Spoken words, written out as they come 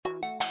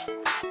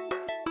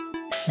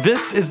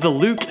This is the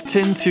Luke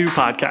 10:2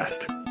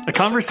 podcast, a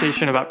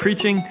conversation about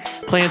preaching,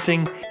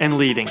 planting, and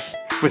leading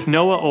with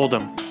Noah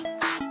Oldham.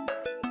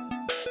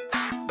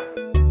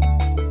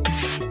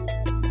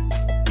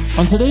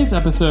 On today's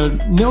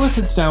episode, Noah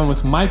sits down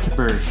with Mike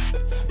Bird,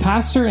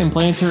 pastor and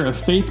planter of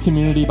Faith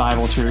Community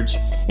Bible Church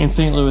in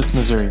St. Louis,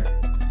 Missouri.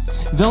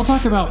 They'll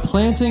talk about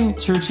planting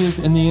churches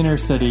in the inner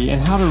city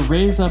and how to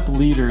raise up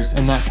leaders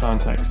in that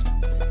context.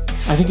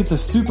 I think it's a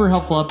super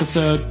helpful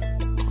episode.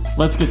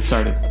 Let's get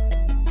started.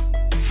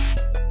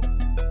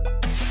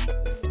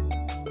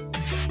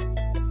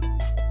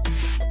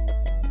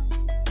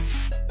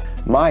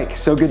 Mike,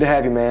 so good to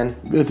have you, man.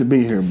 Good to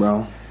be here,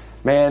 bro.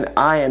 Man,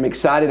 I am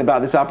excited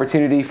about this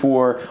opportunity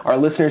for our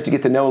listeners to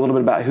get to know a little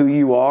bit about who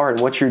you are and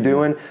what you're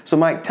doing. So,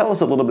 Mike, tell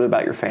us a little bit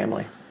about your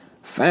family.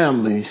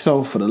 Family.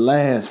 So for the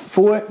last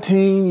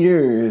 14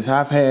 years,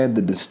 I've had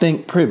the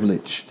distinct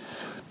privilege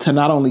to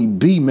not only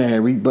be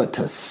married, but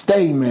to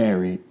stay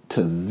married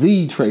to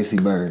the Tracy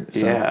Bird.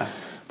 So, yeah.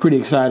 Pretty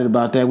excited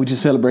about that. We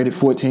just celebrated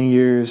 14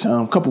 years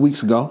a couple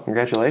weeks ago.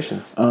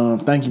 Congratulations.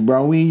 Thank you,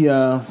 bro. We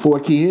 4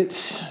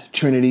 kids.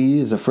 Trinity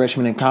is a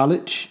freshman in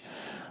college.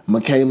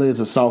 Michaela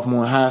is a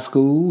sophomore in high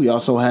school. We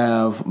also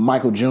have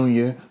Michael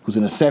Jr., who's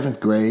in the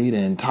 7th grade,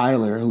 and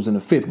Tyler, who's in the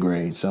 5th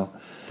grade. So,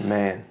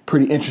 man,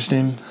 pretty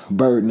interesting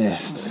bird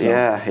nest. So,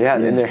 yeah,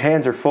 and their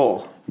hands are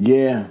full.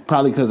 Yeah,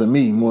 probably because of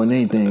me more than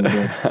anything.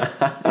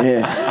 But,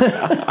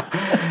 yeah.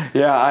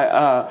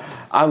 Yeah,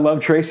 I love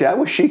Tracy. I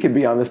wish she could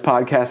be on this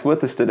podcast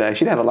with us today.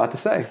 She'd have a lot to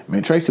say.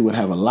 Man, Tracy would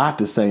have a lot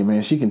to say,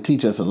 man. She can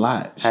teach us a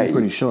lot. She's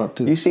pretty sharp,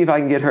 too. You see if I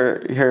can get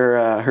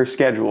her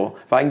schedule.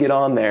 If I can get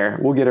on there,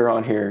 we'll get her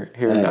on here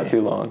in not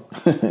too long.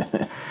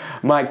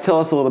 Mike, tell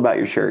us a little about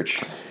your church.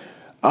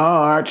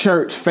 Our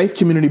church, Faith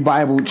Community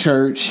Bible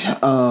Church,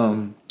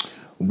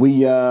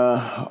 we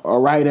are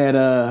right at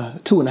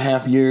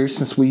 2.5 years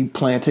since we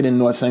planted in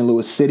North St.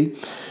 Louis City.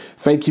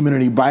 Faith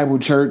Community Bible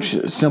Church,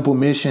 simple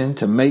mission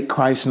to make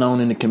Christ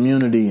known in the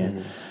community.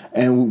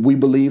 And we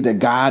believe that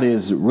God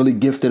has really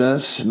gifted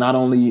us, not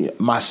only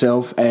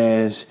myself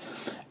as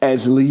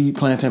lead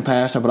planting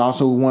pastor, but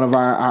also one of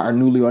our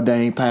newly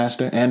ordained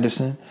pastor,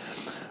 Anderson.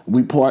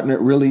 We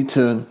partnered really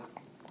to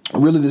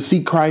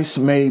see Christ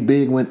made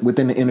big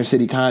within the inner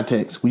city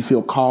context. We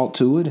feel called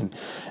to it,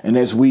 and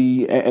as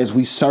we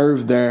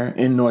serve there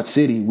in North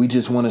City, we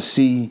just want to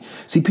see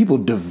people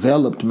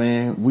developed,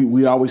 man.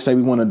 We always say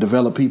we want to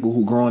develop people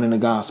who growing in the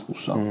gospel.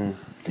 So,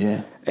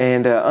 yeah.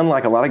 And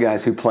unlike a lot of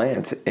guys who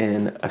plant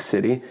in a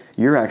city,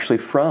 you're actually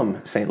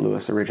from St.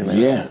 Louis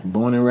originally. Yeah,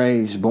 born and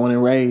raised.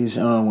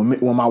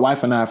 When my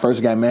wife and I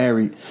first got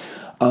married,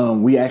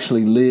 we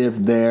actually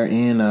lived there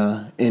in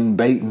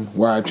Bayton,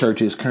 where our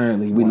church is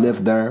currently. We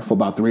lived there for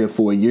about 3 or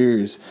 4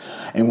 years.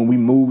 And when we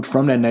moved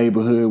from that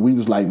neighborhood, we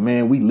was like,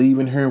 man, we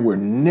leaving here. We're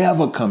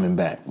never coming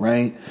back,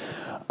 right?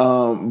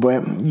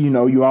 But,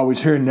 you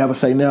always hear never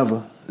say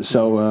never.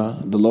 So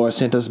the Lord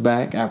sent us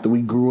back after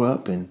we grew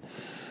up and,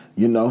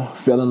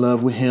 fell in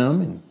love with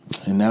him.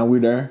 And now we're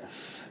there.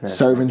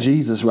 Serving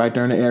Jesus right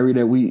there in the area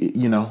that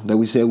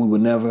we said we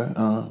would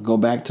never go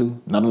back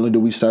to. Not only do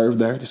we serve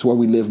there, it's where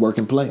we live, work,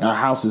 and play. Our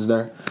house is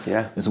there,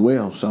 as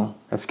well. So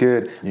that's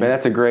good, man.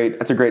 That's a great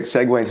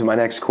segue into my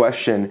next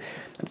question.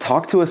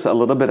 Talk to us a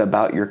little bit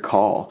about your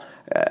call.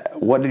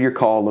 What did your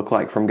call look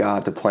like from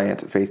God to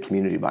plant Faith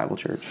Community Bible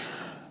Church?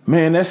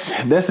 Man,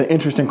 that's an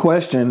interesting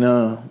question.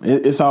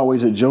 It's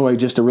always a joy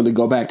just to really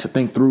go back to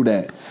think through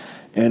that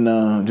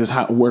and just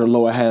where the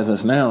Lord has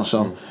us now.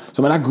 So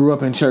man, I grew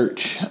up in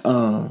church.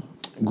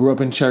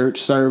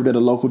 Served at a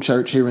local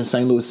church here in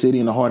St. Louis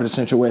City in the heart of the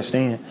Central West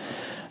End.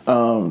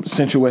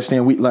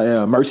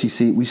 Mercy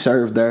Seat, we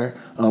served there,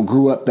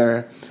 grew up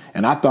there.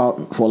 And I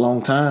thought for a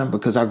long time,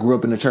 because I grew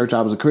up in the church,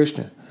 I was a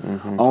Christian.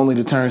 Only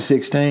to turn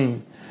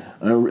 16,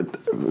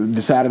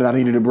 decided I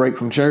needed a break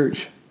from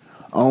church.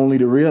 Only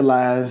to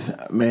realize,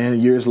 man,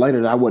 years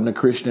later, that I wasn't a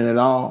Christian at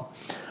all.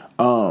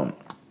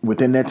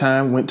 Within that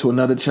time, went to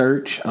another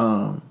church.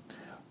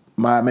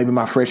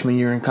 My freshman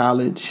year in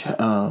college,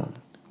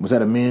 was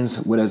at a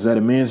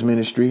men's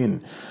ministry,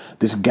 and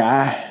this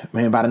guy,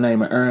 man, by the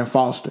name of Aaron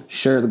Foster,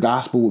 shared the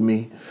gospel with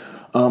me.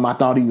 I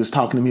thought he was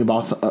talking to me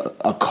about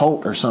a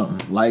cult or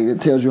something. Like, it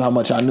tells you how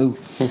much I knew.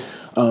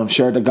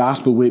 Shared the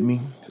gospel with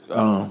me.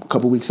 A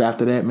couple weeks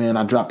after that, man,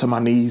 I dropped to my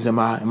knees in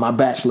my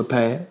bachelor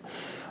pad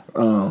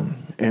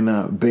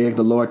and begged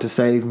the Lord to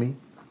save me.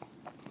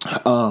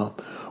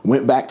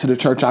 Went back to the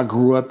church I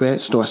grew up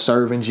at, started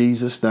serving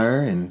Jesus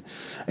there, and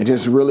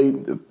just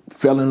really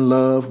fell in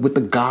love with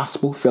the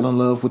gospel, fell in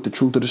love with the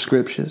truth of the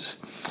scriptures.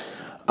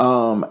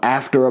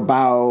 After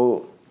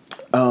about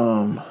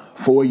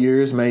 4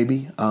 years,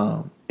 maybe,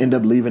 end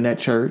up leaving that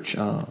church.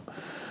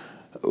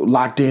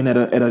 Locked in at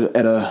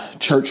a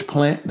church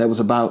plant that was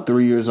about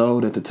 3 years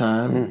old at the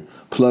time.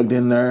 Plugged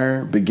in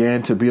there,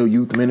 began to build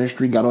youth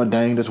ministry, got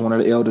ordained as one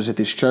of the elders at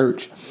this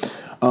church.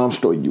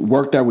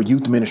 Worked there with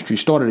youth ministry,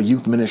 started a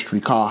youth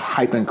ministry called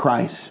Hype in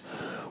Christ,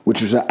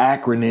 which is an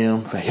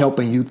acronym for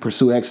helping youth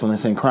pursue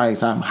excellence in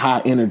Christ. I'm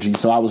high energy,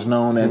 so I was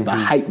known as the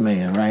hype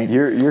man, right?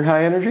 You're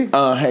high energy?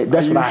 Hey,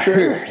 that's what I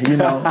heard, you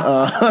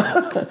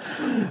know.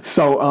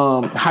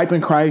 So Hype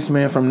in Christ,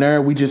 man, from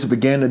there we just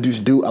began to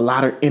just do a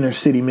lot of inner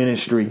city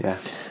ministry. Yeah.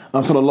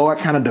 So the Lord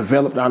kind of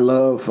developed our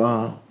love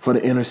for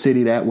the inner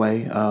city that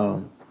way.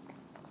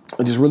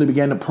 I just really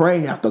began to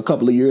pray after a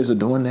couple of years of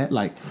doing that,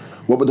 like,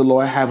 what would the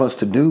Lord have us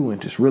to do?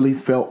 And just really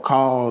felt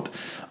called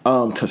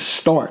to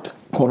start,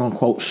 quote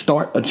unquote,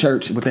 start a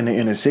church within the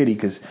inner city,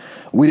 because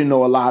we didn't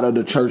know a lot of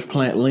the church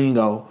plant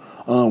lingo.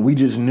 We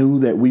just knew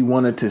that we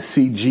wanted to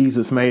see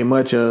Jesus made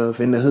much of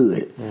in the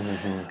hood.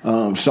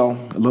 Mm-hmm. So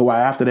a little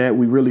while after that,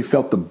 we really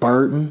felt the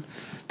burden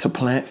to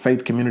plant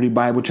Faith Community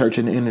Bible Church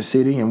in the inner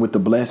city. And with the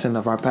blessing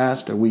of our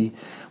pastor, we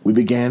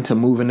began to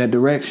move in that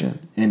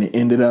direction. And it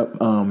ended up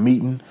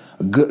meeting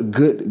a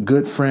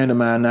good friend of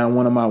mine now,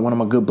 one of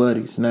my good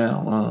buddies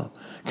now,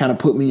 kind of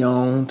put me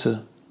on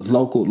to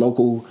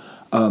local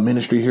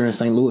ministry here in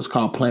St. Louis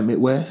called Plant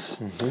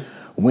Midwest.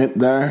 Mm-hmm. Went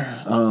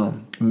there,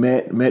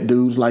 met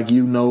dudes like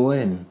you, Noah,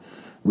 and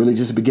really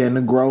just began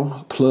to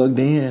grow, plugged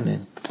in,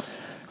 and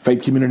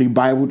Faith Community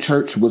Bible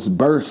Church was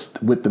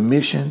birthed with the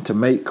mission to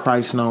make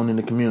Christ known in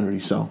the community.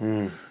 So,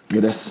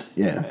 dude.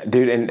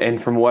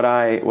 And from what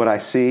I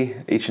see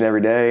each and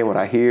every day, what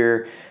I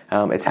hear,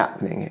 it's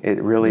happening.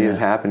 It really is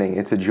happening.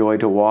 It's a joy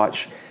to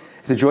watch.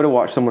 It's a joy to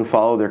watch someone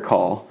follow their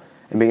call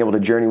and being able to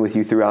journey with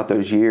you throughout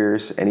those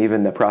years, and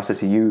even the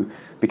process of you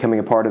becoming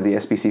a part of the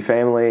SBC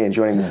family and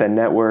joining the Send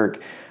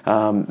Network.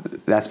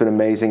 That's been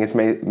amazing. It's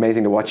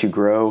amazing to watch you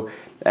grow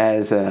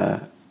as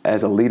a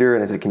leader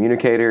and as a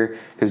communicator,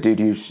 because, dude,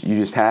 you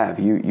just have.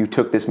 You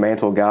took this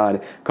mantle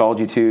God called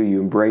you to, you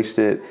embraced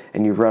it,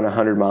 and you've run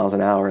 100 miles an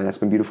hour, and that's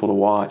been beautiful to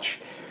watch.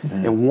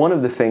 Mm-hmm. And one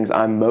of the things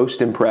I'm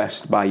most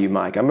impressed by you,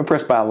 Mike, I'm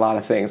impressed by a lot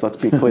of things, let's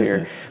be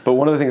clear, but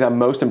one of the things I'm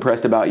most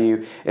impressed about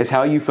you is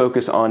how you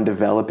focus on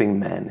developing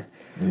men.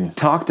 Yeah.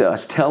 Talk to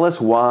us. Tell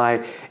us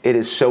why it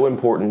is so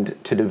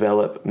important to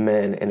develop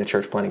men in a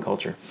church planting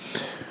culture.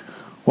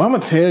 Well, I'm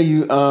going to tell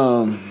you,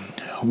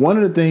 one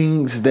of the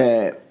things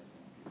that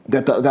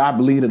I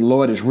believe that the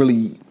Lord has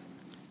really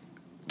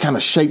kind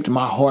of shaped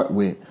my heart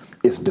with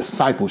is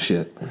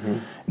discipleship. Mm-hmm.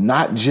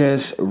 Not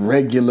just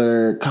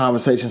regular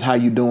conversations, how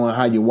you doing,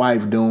 how your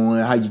wife doing,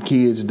 how your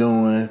kids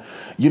doing,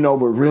 but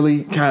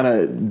really kind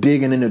of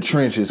digging in the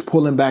trenches,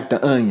 pulling back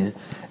the onion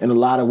in a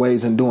lot of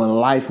ways and doing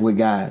life with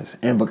guys.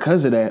 And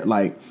because of that,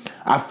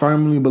 I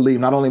firmly believe,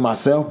 not only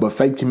myself, but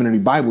Faith Community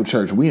Bible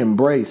Church, we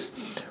embrace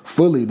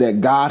fully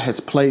that God has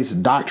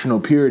placed doctrinal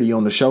purity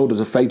on the shoulders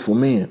of faithful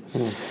men.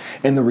 Mm.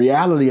 And the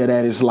reality of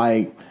that is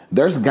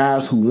there's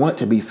guys who want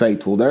to be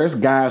faithful. There's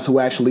guys who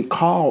actually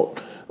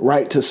called,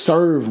 right, to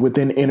serve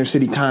within the inner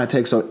city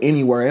context or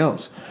anywhere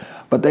else.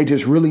 But they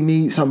just really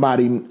need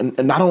somebody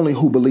not only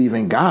who believe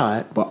in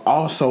God, but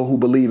also who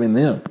believe in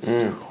them,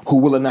 who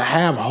willing to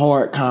have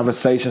hard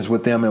conversations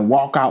with them and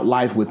walk out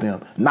life with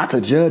them, not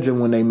to judge them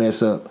when they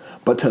mess up,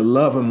 but to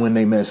love them when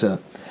they mess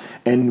up.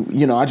 And,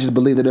 I just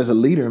believe that as a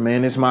leader,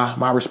 man, it's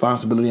my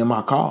responsibility and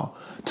my call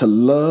to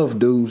love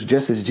dudes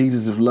just as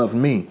Jesus has loved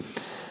me,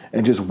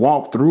 and just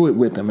walk through it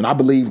with them. And I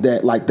believe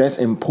that that's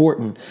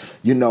important,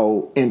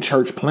 in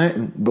church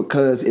planting,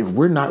 because if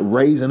we're not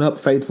raising up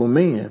faithful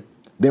men,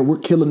 then we're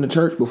killing the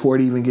church before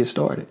it even gets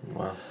started.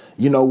 Wow.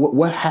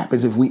 What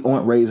happens if we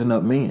aren't raising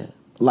up men?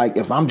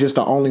 If I'm just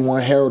the only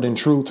one heralding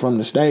truth from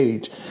the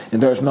stage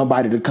and there's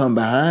nobody to come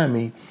behind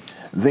me,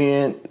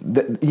 then,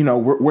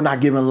 we're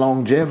not giving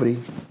longevity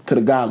to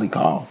the godly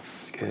call.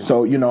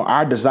 So,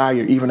 our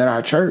desire, even at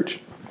our church,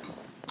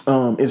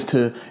 is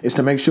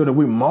to make sure that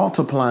we're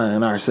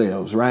multiplying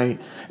ourselves, right?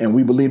 And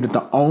we believe that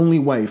the only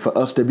way for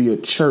us to be a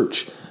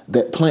church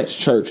that plants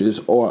churches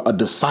or a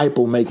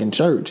disciple-making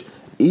church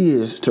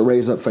is to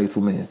raise up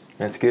faithful men.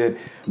 That's good.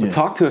 Well,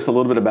 talk to us a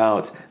little bit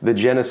about the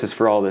genesis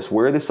for all this,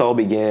 where this all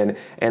began,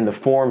 and the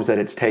forms that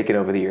it's taken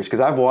over the years.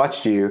 Because I've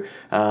watched you,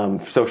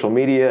 social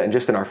media, and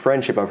just in our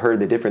friendship, I've heard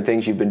the different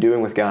things you've been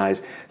doing with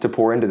guys to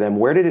pour into them.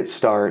 Where did it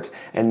start,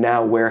 and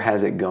now where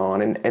has it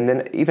gone? And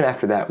then even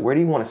after that, where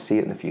do you want to see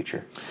it in the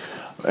future?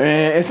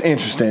 It's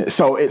interesting.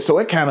 So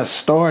it kind of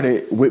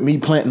started with me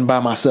planting by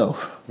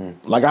myself.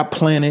 I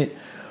planted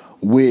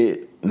with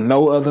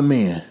no other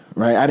men.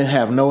 Right, I didn't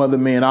have no other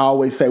men. I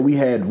always say we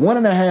had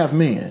 1.5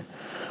 men.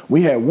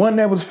 We had one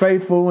that was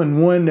faithful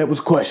and one that was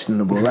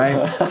questionable,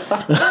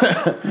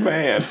 right?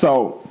 Man.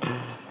 So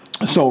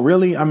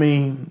really, I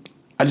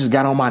just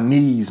got on my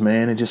knees,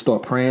 man, and just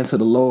started praying to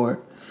the Lord,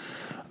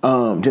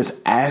 just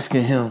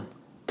asking Him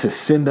to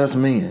send us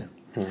men.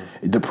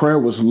 The prayer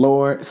was,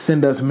 Lord,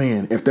 send us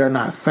men. If they're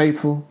not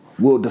faithful,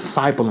 we'll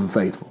disciple them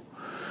faithful,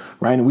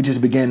 right? And we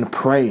just began to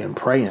pray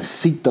and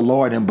seek the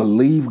Lord and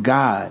believe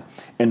God.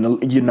 And,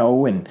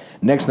 and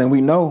next thing we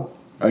know,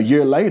 a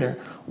year later,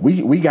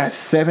 we got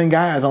 7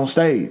 guys on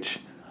stage,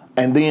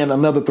 and then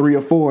another 3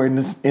 or 4 in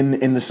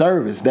the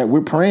service that we're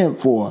praying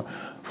for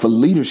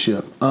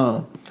leadership.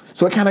 So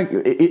it kind of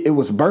it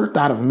was birthed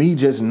out of me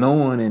just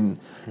knowing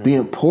the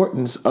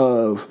importance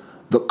of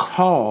the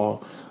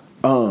call,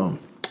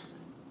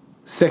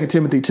 2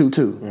 Timothy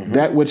 2:2.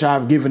 That which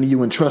I've given to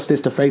you entrust this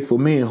to faithful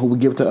men who will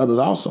give to others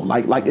also.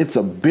 Like it's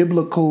a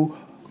biblical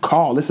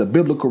call. It's a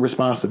biblical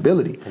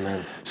responsibility.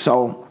 Amen.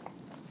 So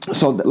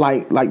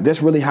like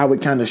that's really how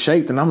it kind of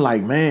shaped. And I'm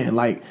like, man,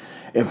 like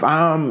if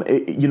I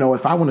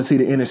want to see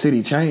the inner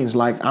city change,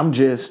 like I'm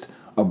just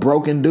a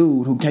broken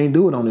dude who can't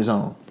do it on his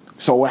own.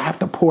 So I have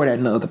to pour that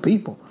into other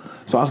people.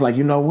 So I was like,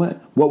 you know what?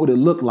 What would it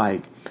look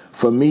like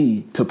for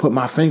me to put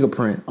my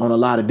fingerprint on a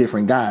lot of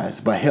different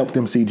guys, but help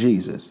them see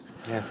Jesus?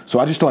 Yeah. So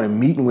I just started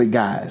meeting with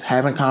guys,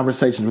 having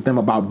conversations with them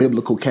about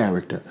biblical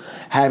character,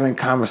 having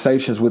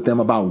conversations with them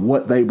about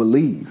what they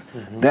believe.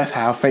 That's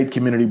how Faith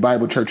Community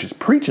Bible Church's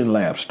preaching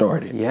lab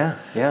started. Yeah.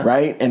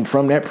 Right? And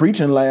from that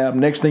preaching lab,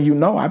 next thing you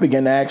know, I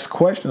began to ask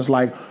questions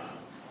like,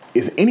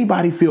 is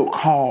anybody feel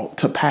called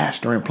to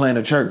pastor and plant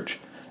a church?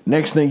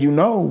 Next thing you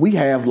know, we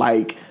have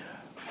like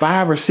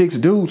 5 or 6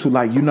 dudes who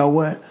like, you know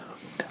what?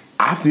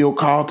 I feel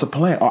called to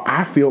plant, or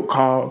I feel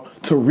called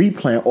to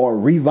replant or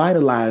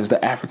revitalize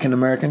the African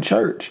American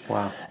church.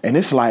 Wow. And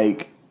it's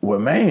like, well,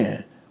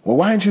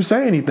 why didn't you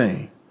say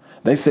anything?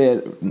 They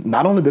said,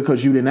 not only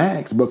because you didn't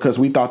ask, because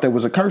we thought that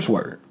was a curse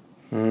word.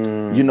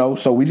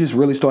 So we just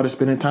really started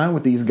spending time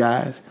with these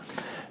guys.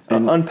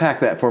 And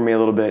unpack that for me a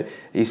little bit.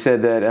 You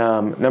said that,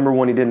 number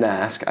one, you didn't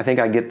ask. I think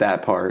I get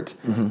that part,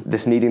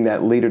 just needing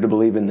that leader to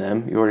believe in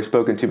them. You already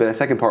spoken to. But that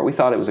second part, we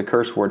thought it was a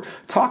curse word.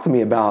 Talk to me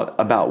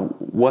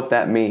about what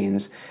that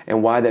means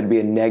and why that'd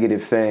be a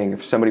negative thing.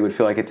 If somebody would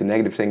feel like it's a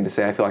negative thing to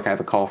say, I feel like I have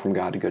a call from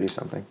God to go do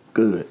something.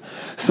 Good.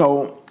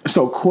 So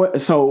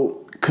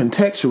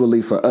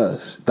contextually for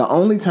us, the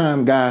only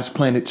time guys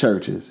planted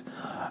churches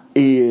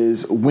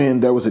is when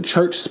there was a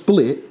church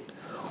split,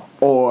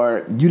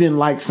 or you didn't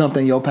like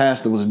something your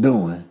pastor was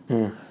doing.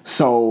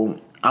 So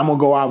I'm going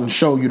to go out and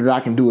show you that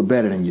I can do it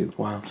better than you.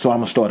 Wow. So I'm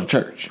going to start a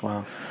church.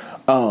 Wow.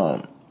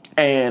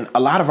 And a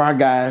lot of our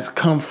guys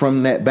come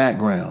from that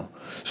background.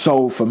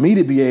 So for me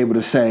to be able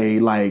to say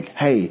like,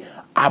 hey,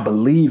 I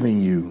believe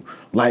in you.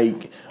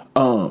 Like,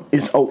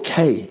 it's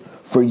okay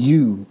for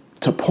you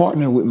to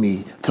partner with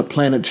me to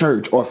plant a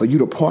church, or for you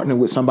to partner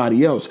with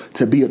somebody else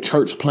to be a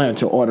church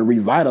planter or to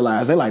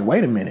revitalize. They're like,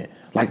 wait a minute.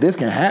 Like this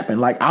can happen.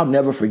 Like I'll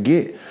never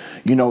forget,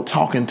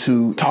 talking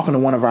to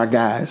one of our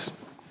guys.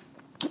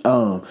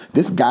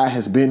 This guy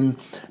has been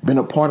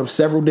a part of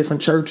several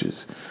different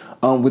churches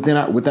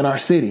within our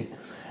city.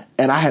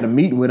 And I had a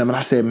meeting with him and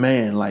I said,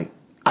 man, like,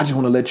 I just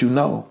want to let you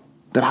know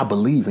that I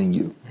believe in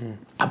you.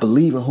 I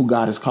believe in who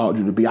God has called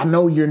you to be. I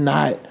know you're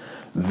not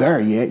there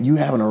yet. You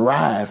haven't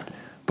arrived.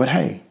 But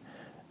hey,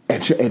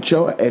 at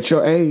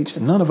your age,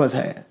 none of us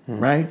had,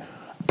 right?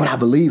 But I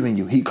believe in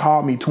you. He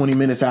called me 20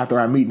 minutes after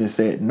our meeting and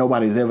said,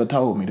 nobody's ever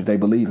told me that they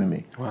believe in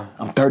me. Wow.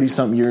 I'm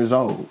 30-something years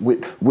old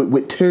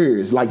with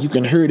tears. Like you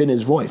can hear it in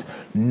his voice.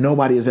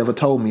 Nobody has ever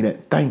told me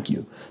that. Thank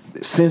you.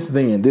 Since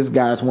then, this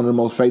guy's one of the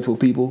most faithful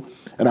people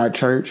at our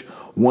church,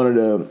 one of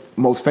the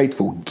most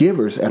faithful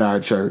givers at our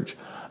church,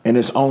 and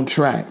is on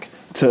track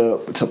to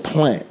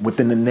plant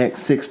within the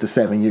next 6 to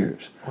 7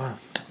 years. Wow.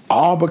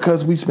 All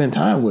because we spend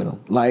time with him.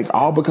 Like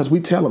all because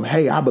we tell him,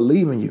 hey, I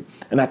believe in you.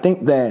 And I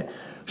think that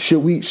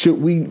should we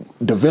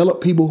develop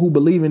people who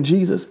believe in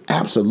Jesus?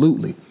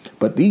 Absolutely.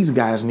 But these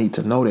guys need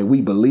to know that we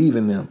believe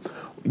in them.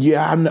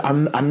 Yeah,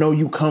 I know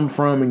you come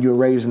from and you're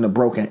raised in a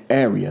broken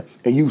area,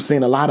 and you've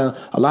seen a lot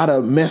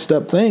of messed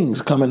up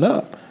things coming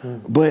up.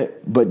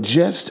 But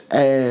just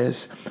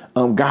as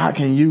God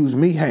can use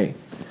me, hey,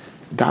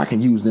 God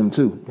can use them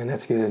too. And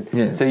that's good.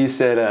 Yeah. So you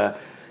said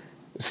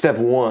step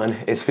one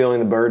is feeling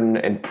the burden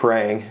and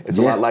praying. It's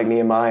a lot like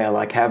Nehemiah,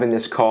 like having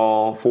this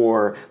call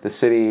for the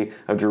city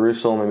of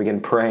Jerusalem and begin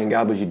praying,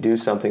 God, would you do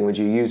something? Would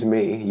you use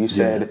me? You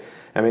said,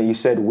 you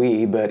said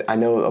we, but I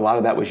know a lot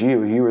of that was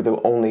you. You were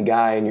the only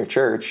guy in your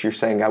church. You're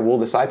saying, God, we'll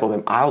disciple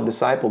them. I'll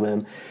disciple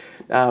them.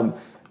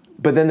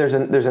 But then there's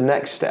a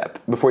next step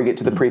before you get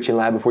to the preaching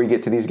lab, before you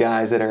get to these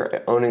guys that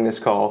are owning this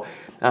call.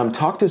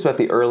 Talk to us about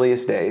the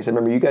earliest days. I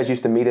remember you guys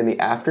used to meet in the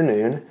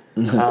afternoon,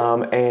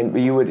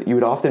 and you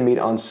would often meet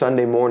on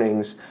Sunday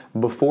mornings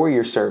before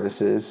your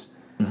services.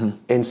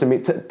 And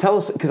tell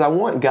us, because I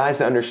want guys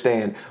to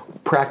understand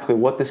practically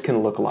what this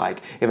can look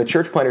like. If a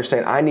church planter is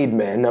saying, I need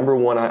men, number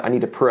one, I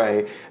need to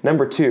pray.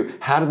 Number two,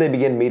 how do they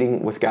begin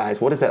meeting with guys?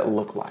 What does that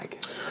look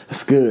like?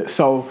 That's good.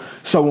 So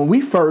when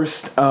we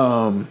first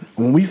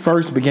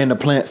began to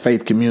plant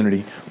Faith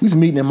Community, we was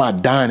meeting in my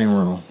dining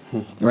room,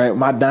 right?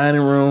 My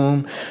dining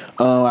room.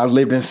 I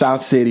lived in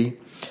South City.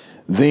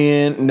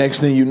 Then next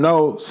thing you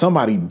know,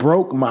 somebody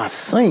broke my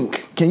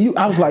sink.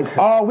 I was like,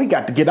 oh, we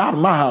got to get out of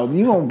my house.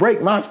 You gonna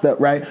break my stuff,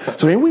 right?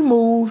 So then we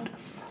moved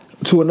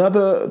to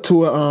another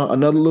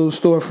little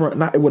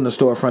storefront. It wasn't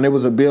a storefront. It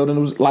was a building. It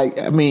was like,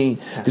 the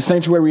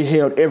sanctuary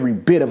held every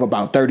bit of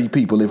about 30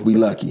 people if we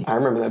lucky. I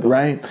remember that building.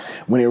 Right?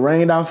 When it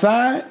rained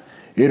outside,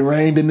 it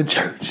rained in the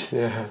church.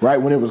 Yeah.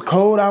 Right? When it was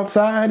cold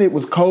outside, it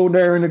was cold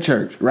there in the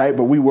church. Right?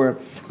 But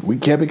we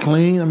kept it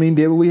clean.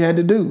 Did what we had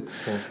to do.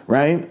 Yeah.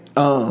 Right?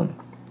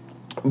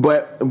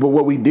 But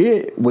what we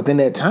did within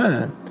that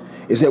time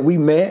is that we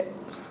met.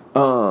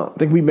 I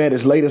think we met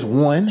as late as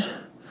 1,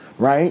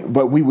 right?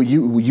 But we were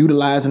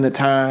utilizing the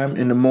time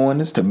in the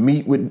mornings to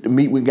meet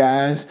with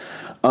guys,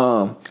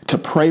 to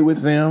pray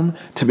with them,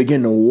 to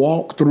begin to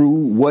walk through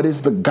what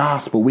is the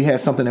gospel. We had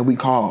something that we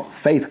call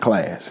faith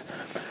class,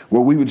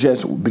 where we would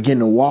just begin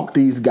to walk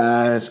these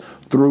guys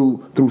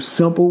through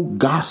simple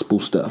gospel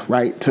stuff,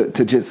 right?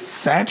 To just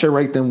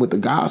saturate them with the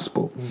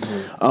gospel.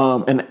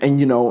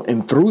 Mm-hmm.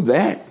 And through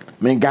that,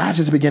 man, guys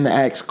just begin to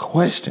ask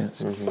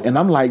questions. Mm-hmm. And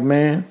I'm like,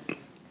 man,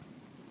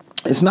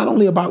 it's not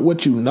only about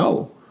what you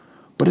know,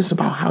 but it's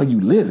about how you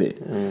live it.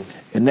 Mm.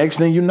 And next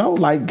thing you know,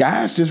 like,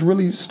 guys just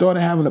really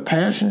started having a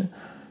passion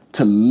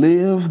to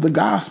live the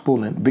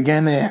gospel and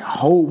began to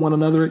hold one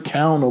another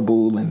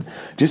accountable and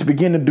just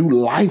begin to do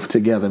life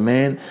together,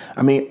 man.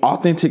 I mean,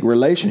 authentic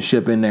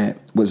relationship in that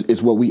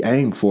is what we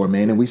aimed for,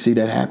 man, and we see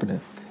that happening.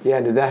 Yeah,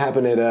 did that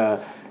happen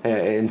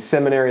in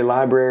seminary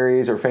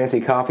libraries or fancy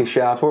coffee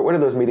shops? Where do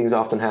those meetings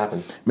often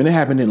happen? I mean, it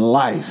happened in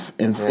life,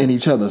 in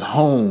each other's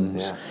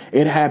homes. Yeah.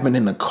 It happened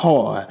in the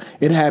car.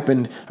 It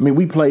happened,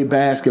 we played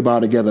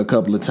basketball together a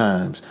couple of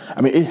times.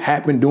 It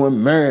happened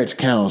during marriage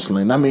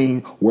counseling.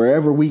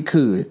 Wherever we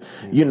could.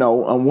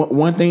 Mm-hmm.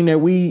 One thing that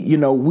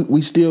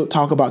we still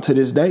talk about to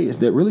this day is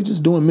that really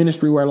just doing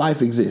ministry where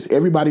life exists.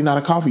 Everybody not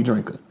a coffee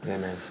drinker. Yeah,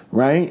 man.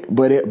 Right?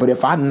 But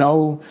if I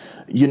know,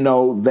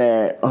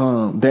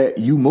 that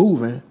you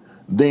moving,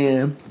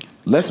 then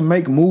let's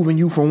make moving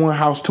you from one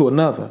house to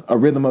another a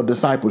rhythm of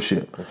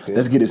discipleship.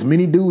 Let's get as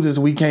many dudes as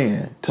we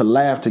can to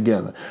laugh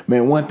together.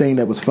 Man, one thing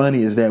that was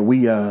funny is that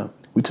we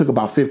took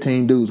about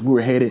 15 dudes. We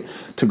were headed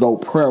to go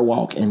prayer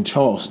walk in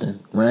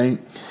Charleston, right?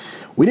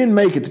 We didn't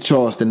make it to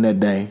Charleston that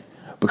day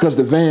because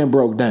the van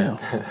broke down,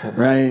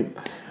 right?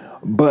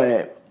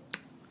 But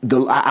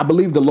I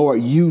believe the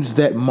Lord used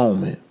that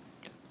moment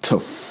to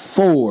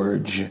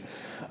forge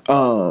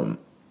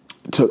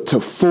to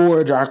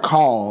forge our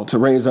call to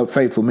raise up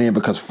faithful men,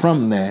 because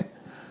from that,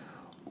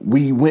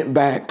 we went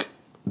back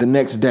the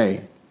next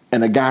day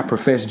and a guy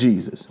professed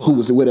Jesus. Wow. Who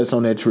was with us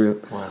on that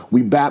trip. Wow.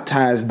 We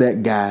baptized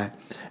that guy,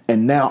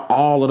 and now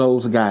all of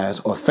those guys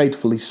are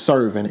faithfully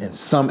serving in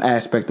some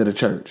aspect of the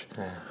church.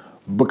 Yeah.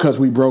 Because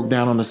we broke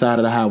down on the side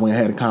of the highway and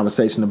had a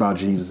conversation about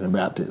Jesus and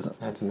baptism.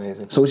 That's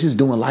amazing. So it's just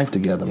doing life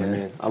together,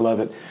 man. I love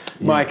it.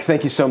 Yeah. Mike,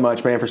 thank you so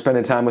much, man, for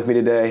spending time with me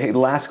today. Hey, the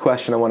last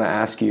question I want to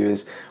ask you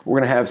is, we're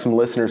going to have some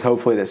listeners,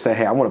 hopefully, that say,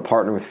 hey, I want to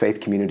partner with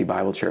Faith Community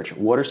Bible Church.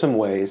 What are some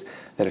ways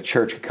that a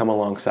church could come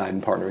alongside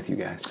and partner with you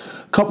guys?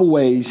 A couple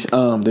ways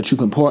that you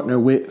can partner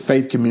with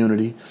Faith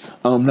Community.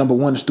 Number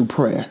one is through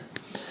prayer.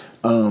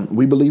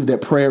 We believe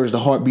that prayer is the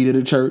heartbeat of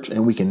the church,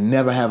 and we can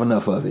never have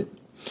enough of it.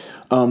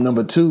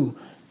 Number two,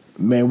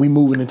 man, we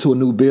moving into a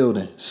new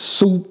building.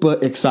 Super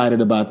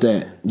excited about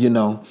that.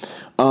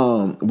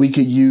 We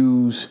could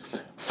use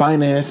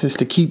finances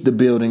to keep the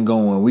building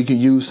going. We could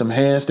use some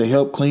hands to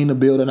help clean the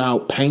building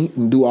out, paint,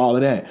 and do all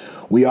of that.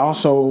 We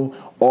also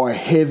are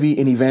heavy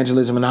in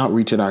evangelism and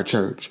outreach at our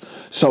church.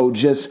 So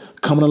just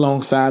coming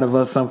alongside of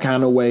us some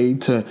kind of way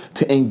to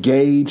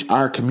engage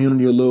our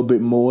community a little bit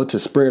more, to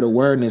spread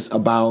awareness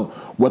about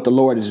what the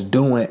Lord is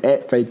doing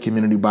at Faith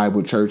Community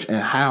Bible Church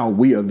and how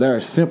we are there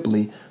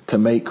simply to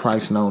make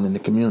Christ known in the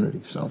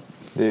community. So,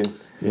 dude,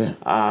 yeah,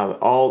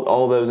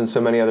 all those and so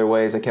many other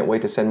ways. I can't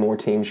wait to send more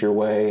teams your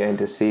way and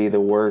to see the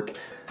work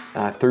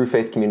through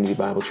Faith Community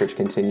Bible Church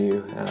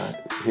continue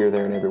here,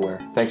 there, and everywhere.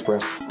 Thanks, bro.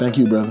 Thank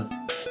you, brother.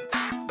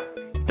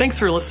 Thanks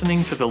for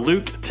listening to the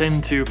Luke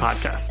 10:2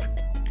 podcast.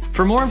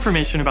 For more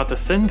information about the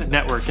Send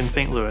Network in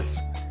St. Louis,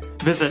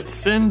 visit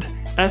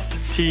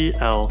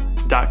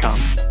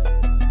sendstl.com.